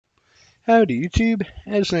Howdy YouTube,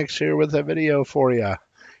 Ezarch here with a video for ya.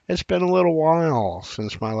 It's been a little while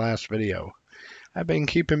since my last video. I've been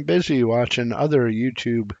keeping busy watching other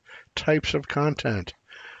YouTube types of content.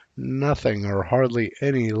 Nothing or hardly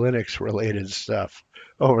any Linux related stuff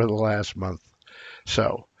over the last month.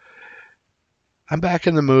 So, I'm back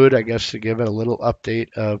in the mood, I guess, to give it a little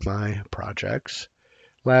update of my projects.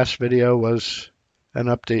 Last video was an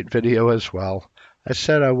update video as well. I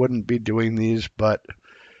said I wouldn't be doing these, but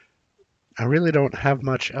I really don't have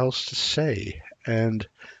much else to say, and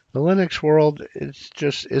the Linux world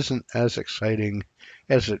just isn't as exciting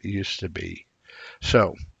as it used to be.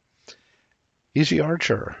 So,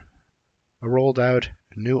 Ezarch rolled out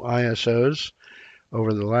new ISOs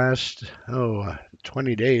over the last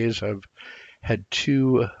 20 days. I've had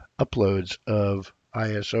 2 uploads of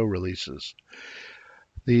ISO releases.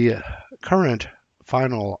 The current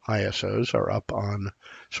final ISOs are up on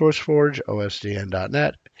SourceForge,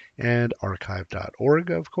 OSDN.net, and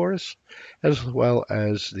archive.org, of course, as well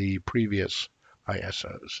as the previous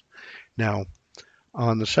ISOs. Now,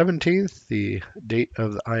 on the 17th, the date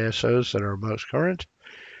of the ISOs that are most current,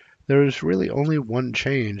 there's really only one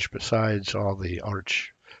change besides all the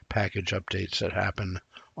Arch package updates that happen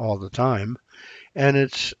all the time, and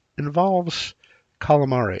it involves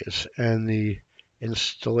Calamares and the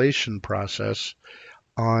installation process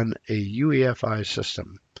on a UEFI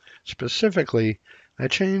system. Specifically, I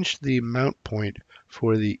changed the mount point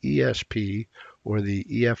for the ESP, or the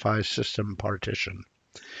EFI system partition.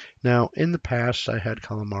 Now, in the past, I had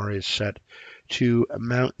Calamares set to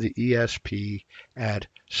mount the ESP at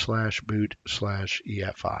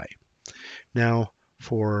 /boot/EFI. Now,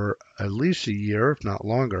 for at least a year, if not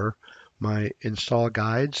longer, my install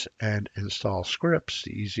guides and install scripts,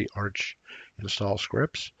 the Ezarch install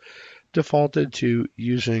scripts, defaulted to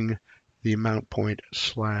using the mount point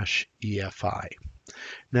 /EFI.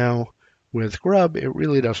 Now, with grub, it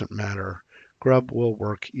really doesn't matter. Grub will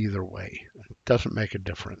work either way. It doesn't make a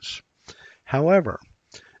difference. However,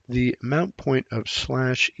 the mount point of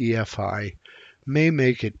 /EFI may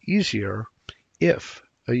make it easier if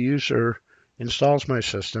a user installs my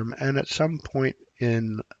system and at some point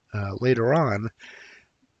in later on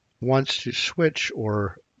wants to switch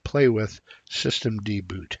or play with systemd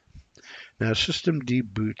boot. Now,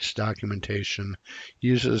 systemd boot's documentation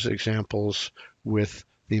uses examples with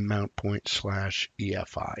the mount point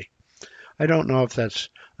 /EFI. I don't know if that's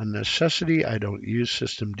a necessity. I don't use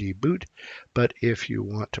systemd boot, but if you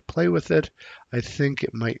want to play with it, I think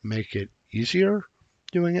it might make it easier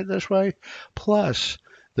doing it this way. Plus,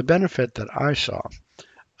 the benefit that I saw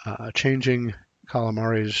changing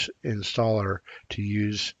Calamares installer to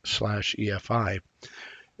use /EFI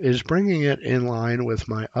is bringing it in line with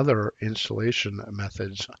my other installation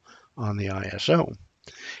methods on the ISO.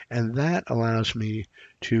 And that allows me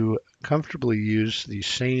to comfortably use the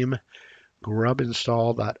same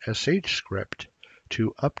grubinstall.sh script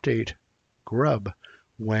to update grub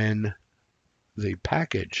when the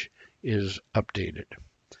package is updated.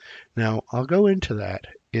 Now, I'll go into that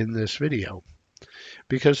in this video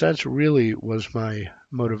because that's really was my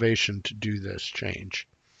motivation to do this change.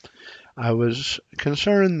 I was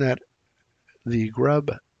concerned that the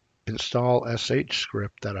grub install sh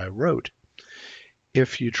script that I wrote,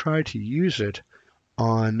 if you try to use it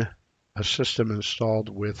on a system installed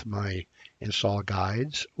with my install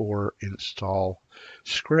guides or install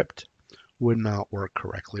script, would not work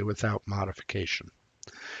correctly without modification.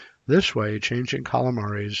 This way, changing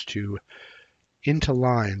Calamares to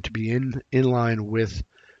be in line with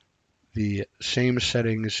the same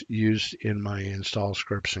settings used in my install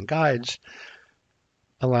scripts and guides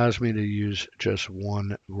allows me to use just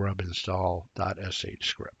one grubinstall.sh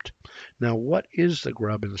script. Now, what is the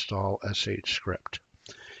grubinstall.sh script?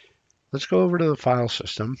 Let's go over to the file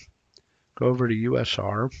system, go over to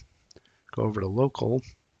USR, go over to local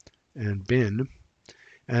and bin,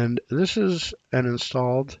 and this is an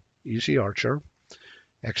installed Ezarch,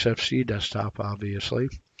 XFC desktop obviously,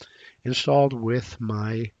 installed with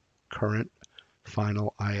my current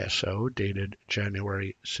final ISO dated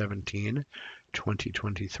January 17,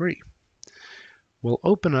 2023. We'll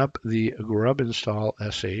open up the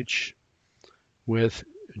grubinstall.sh with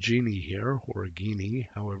Genie here, or Genie,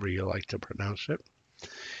 however you like to pronounce it.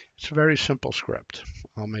 It's a very simple script.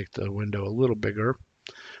 I'll make the window a little bigger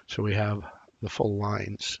so we have the full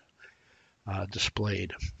lines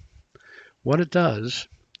displayed. What it does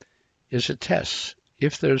is it tests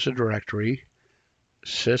if there's a directory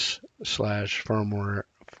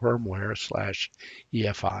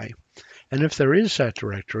sys/firmware/EFI, and if there is that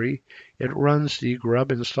directory, it runs the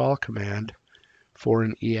grub install command for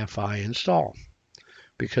an EFI install,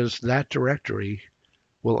 because that directory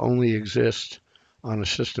will only exist on a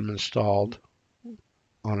system installed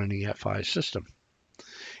on an EFI system.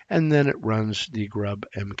 And then it runs the grub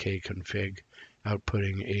mkconfig,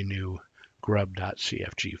 outputting a new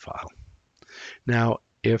grub.cfg file. Now,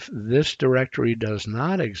 if this directory does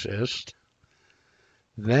not exist,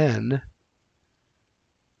 then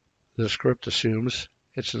the script assumes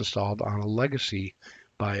it's installed on a legacy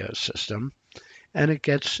BIOS system, and it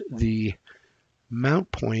gets the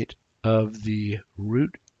mount point of the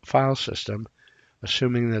root file system,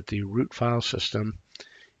 assuming that the root file system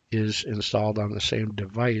is installed on the same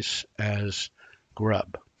device as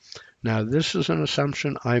grub. Now, this is an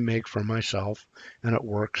assumption I make for myself, and it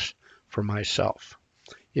works for myself.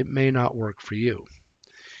 It may not work for you.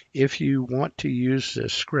 If you want to use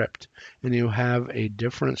this script and you have a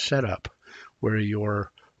different setup where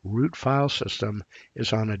your root file system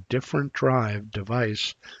is on a different drive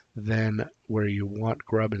device than where you want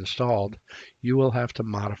grub installed, you will have to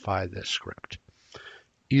modify this script.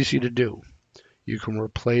 Easy to do. You can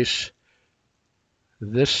replace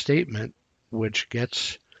this statement, which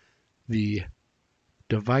gets the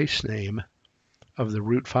device name of the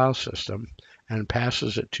root file system and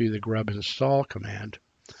passes it to the grub install command.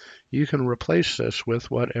 You can replace this with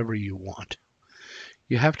whatever you want.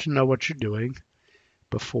 You have to know what you're doing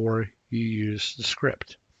before you use the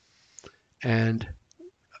script. And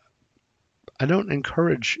I don't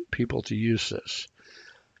encourage people to use this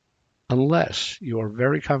unless you are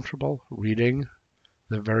very comfortable reading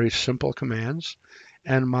the very simple commands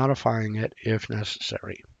and modifying it if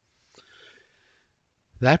necessary.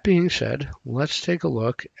 That being said, let's take a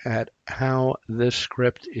look at how this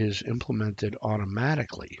script is implemented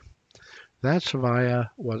automatically. That's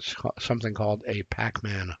via something called a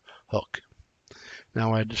pacman hook.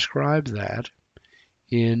 Now, I described that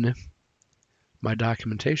in my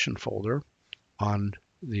documentation folder on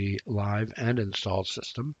the live and installed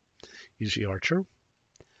system, Easy Archer,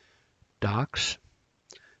 docs.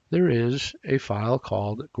 There is a file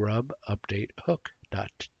called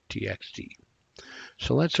grubupdatehook.txt.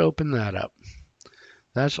 So let's open that up.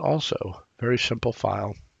 That's also a very simple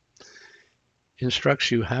file. Instructs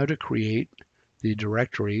you how to create the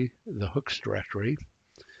directory, the hooks directory,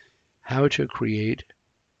 how to create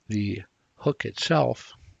the hook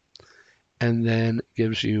itself, and then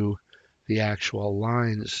gives you the actual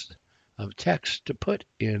lines of text to put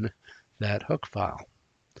in that hook file.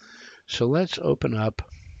 So let's open up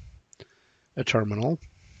a terminal.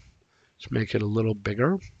 Let's make it a little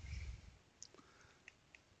bigger.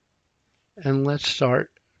 And let's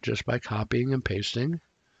start just by copying and pasting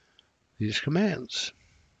these commands.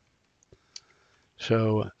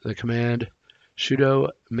 So the command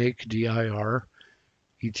sudo make dir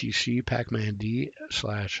etc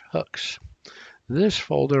pacmand/hooks. This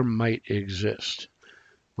folder might exist.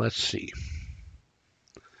 Let's see.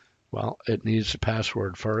 Well, it needs the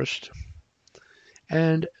password first,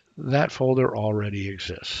 and that folder already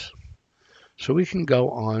exists. So we can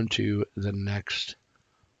go on to the next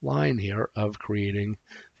line here of creating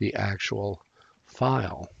the actual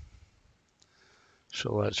file.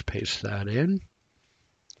 So let's paste that in.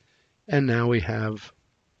 And now we have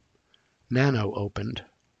Nano opened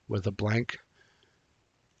with a blank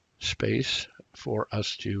space for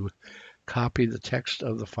us to copy the text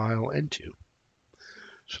of the file into.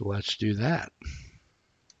 So let's do that.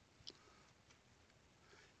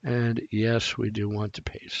 And yes, we do want to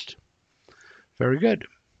paste. Very good.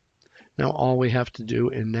 Now all we have to do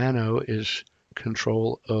in Nano is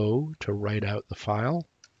Control O to write out the file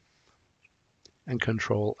and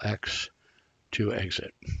Control X to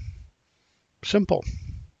exit. Simple.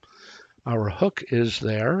 Our hook is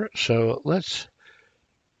there, so let's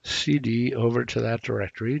cd over to that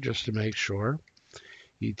directory just to make sure.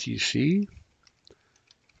 etc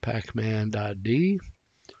pacman.d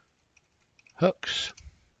hooks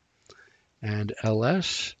and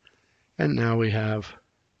ls, and now we have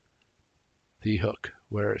the hook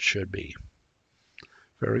where it should be.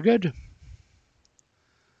 Very good.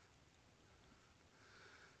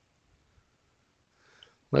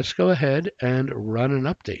 Let's go ahead and run an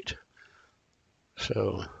update.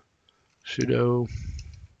 So sudo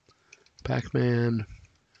pacman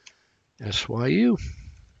syu,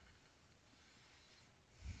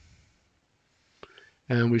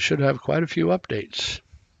 and we should have quite a few updates.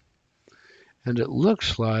 And it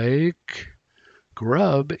looks like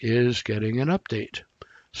grub is getting an update.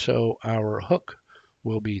 So our hook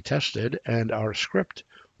will be tested and our script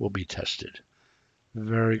will be tested.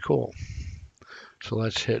 Very cool. So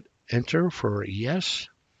let's hit enter for yes.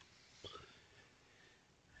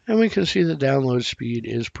 And we can see the download speed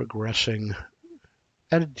is progressing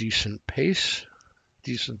at a decent pace,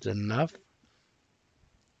 decent enough.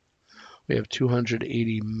 We have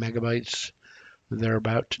 280 megabytes they're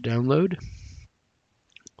about to download.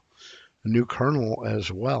 A new kernel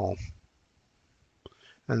as well.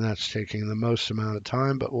 And that's taking the most amount of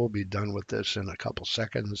time, but we'll be done with this in a couple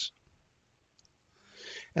seconds.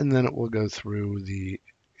 And then it will go through the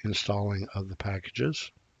installing of the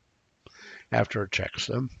packages after it checks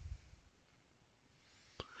them.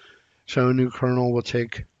 So a new kernel will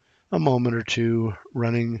take a moment or two.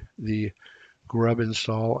 Running the grub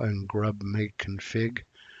install and grub make config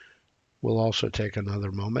will also take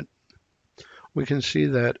another moment. We can see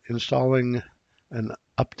that installing an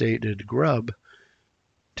updated grub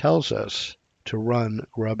tells us to run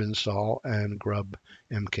grub install and grub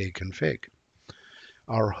mkconfig.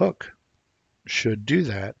 Our hook should do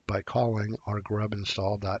that by calling our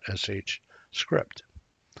grubinstall.sh script.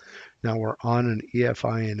 Now we're on an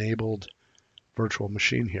EFI enabled virtual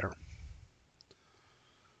machine here.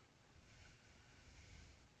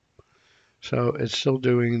 So it's still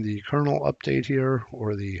doing the kernel update here,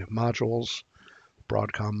 or the modules,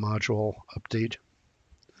 Broadcom module update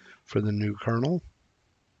for the new kernel.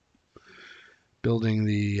 Building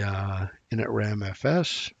the initram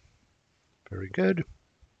FS. Very good.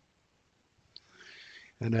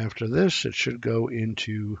 And after this, it should go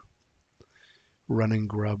into running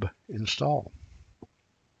grub install.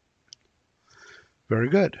 Very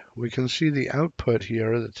good. We can see the output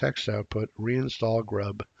here, the text output, reinstall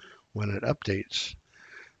grub when it updates.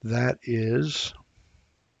 That is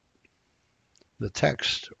the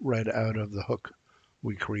text right out of the hook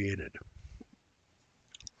we created.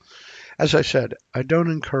 As I said, I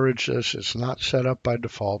don't encourage this. It's not set up by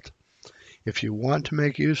default. If you want to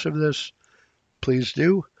make use of this, please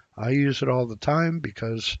do. I use it all the time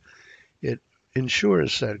because it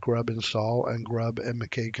ensures that grub install and grub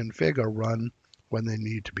mkconfig are run when they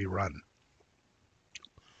need to be run.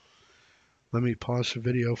 Let me pause the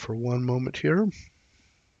video for one moment here.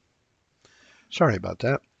 Sorry about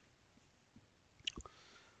that.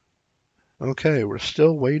 Okay, we're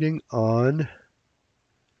still waiting on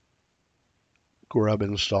grub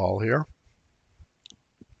install here.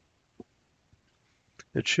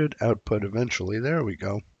 It should output eventually. There we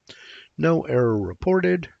go. No error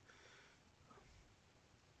reported.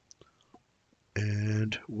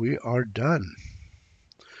 And we are done.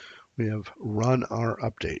 We have run our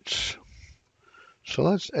updates. So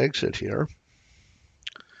let's exit here.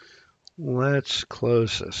 Let's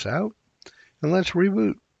close this out. And let's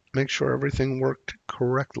reboot. Make sure everything worked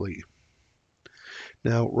correctly.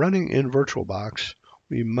 Now, running in VirtualBox,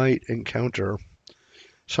 we might encounter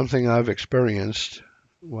something I've experienced.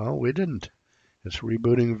 Well, we didn't. It's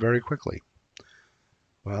rebooting very quickly.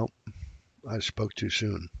 Well, I spoke too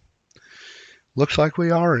soon. Looks like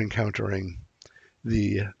we are encountering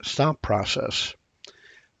the stop process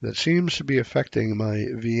that seems to be affecting my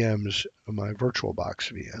VMs, my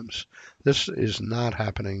VirtualBox VMs. This is not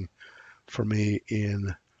happening for me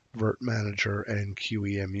in Virt Manager and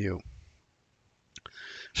QEMU.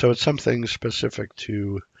 So it's something specific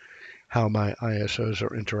to how my ISOs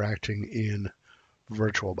are interacting in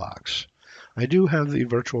VirtualBox. I do have the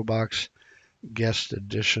VirtualBox guest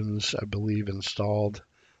editions, I believe, installed,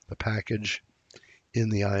 the package in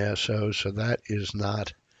the ISO, so that is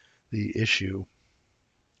not the issue.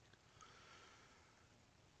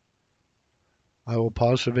 I will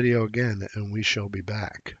pause the video again and we shall be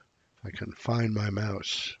back. If I can find my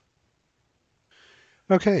mouse.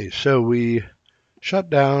 Okay, so we shut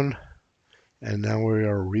down and now we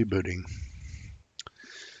are rebooting.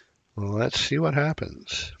 Well, let's see what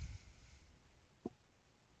happens.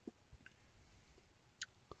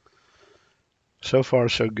 So far,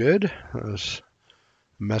 so good. Those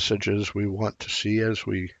messages we want to see as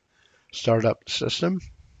we start up the system.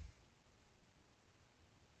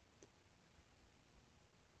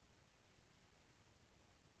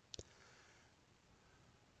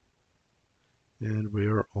 And we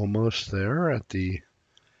are almost there at the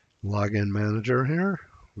login manager here.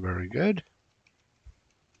 Very good.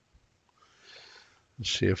 Let's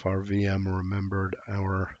see if our VM remembered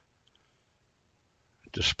our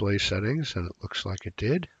display settings, and it looks like it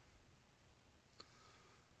did.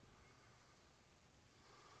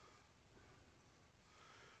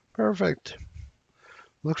 Perfect.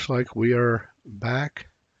 Looks like we are back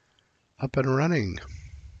up and running.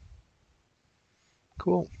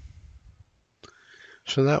 Cool.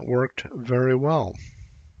 So that worked very well.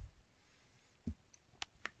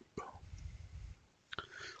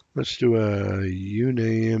 Let's do a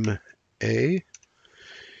uname A.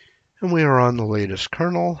 And we are on the latest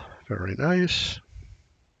kernel. Very nice.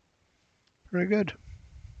 Very good.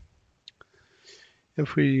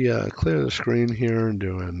 If we clear the screen here and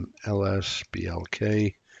do an ls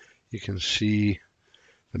blk You can see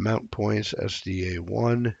the Mountpoint's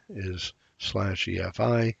SDA1 is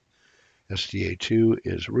 /EFI, SDA2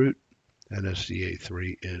 is root, and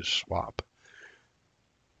SDA3 is swap.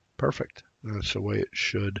 Perfect. That's the way it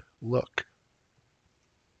should look.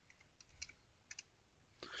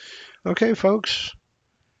 Okay, folks.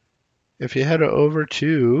 If you head over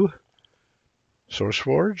to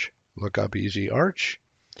SourceForge, look up Ezarch.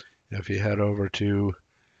 If you head over to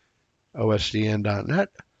osdn.net,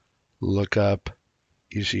 look up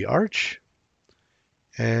Ezarch.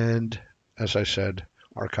 And as I said,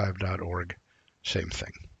 archive.org, same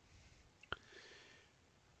thing.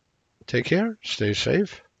 Take care, stay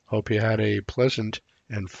safe. Hope you had a pleasant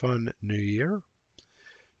and fun new year.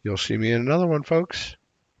 You'll see me in another one, folks.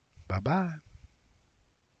 Bye-bye.